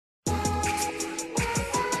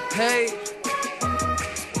Hey,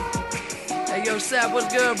 yo, Sap,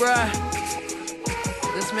 what's good, bruh?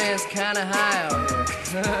 This man's kinda high out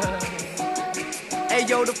here. Hey,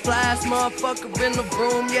 yo, the flyest motherfucker in the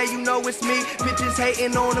room, yeah, you know it's me. Bitches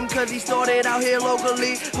hating on him cause he started out here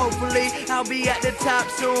locally. Hopefully, I'll be at the top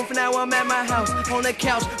soon. For now, I'm at my house, on the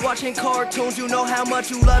couch, watching cartoons. You know how much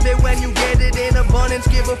you love it when you get it in abundance.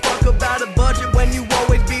 Give a fuck about a budget when you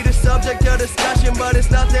always be the subject of discussion. But it's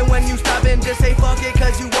nothing when you stop and just say fuck it,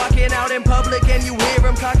 cause you walking out in public and you hear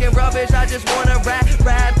him talking rubbish. I just wanna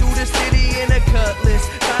ride through the city in a cutlass.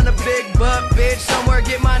 Find a big butt, bitch, somewhere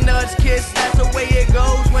get my nuts kissed. That's the way it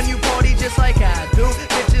goes when you party just like I do.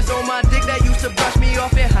 Bitches on my dick that used to brush me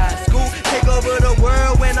off in high school. Take over the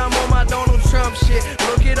world when I'm on my Donald Trump shit.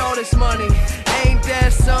 Look at all this money, ain't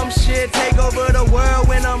that some shit? Take over the world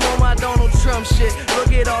when I'm on my Donald Trump shit.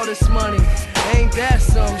 Look at all this money, ain't that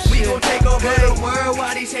some shit? We gon' take over the world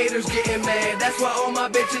while these haters getting mad. That's why all my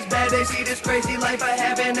bitches bad. They see this crazy life I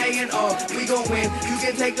have in A&R. We gon' win, you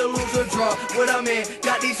can take the lose or draw. What I'm in,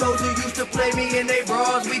 got these hoes who used to play me in they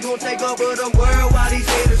bras. We gon' take over the world while these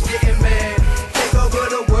haters getting mad. Take over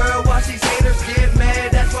the world while these haters get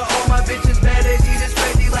mad. That's why all my bitches bad. They see this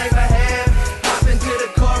crazy life I have. Hop into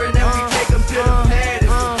the car and then we take them to the pad.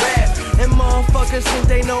 It's a rap. And motherfuckers think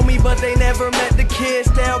they know me, but they never met the kid.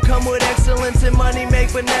 Style come with excellence and money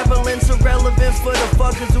make benevolence irrelevant for the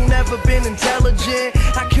fuckers who never been intelligent.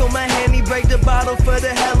 I kill my handy, break the bottle for the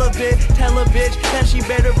hell of it. Tell a bitch that she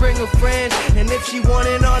better bring a friend, and if she want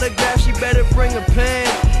an autograph, she better bring a pen.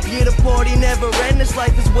 Yeah, the party never end, this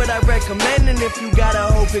life is what I recommend. And if you got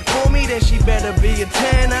a hoe pick for me, then she better be a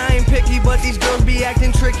 10. I ain't picky, but these girls be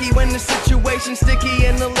acting tricky when the situation's sticky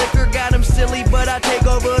and the liquor got them silly. But I take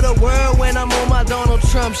over the world when I'm on my Donald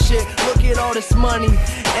Trump shit. Look at all this money,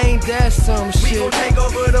 ain't that some shit? We gon' take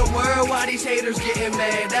over the world while these haters getting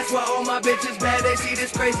mad. That's why all my bitches bad. They see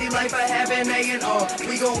this crazy life I have in A&R.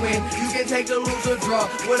 We gon' win, you can take the lose or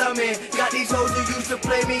draw. What I'm in, got these hoes who used to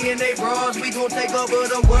play me in they bras. We gon' take over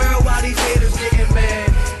the world while these haters getting mad.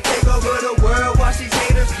 Take over the world while these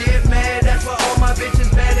haters get mad. That's why all my bitches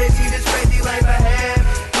bad. They see this crazy life I have.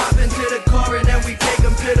 Hop into the car and then we take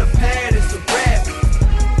them to the pad. It's a rap.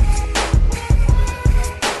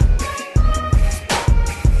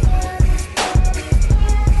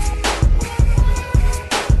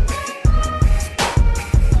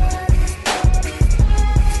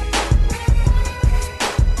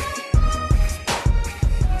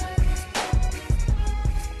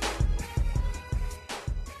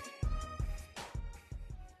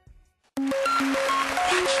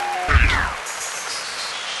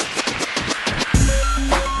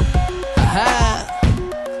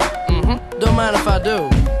 Don't mind if I do.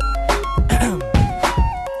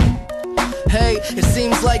 Hey, it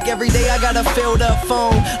seems like every day I got a filled up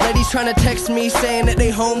phone. Ladies trying to text me saying that they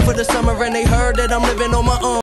home for the summer and they heard that I'm living on my own.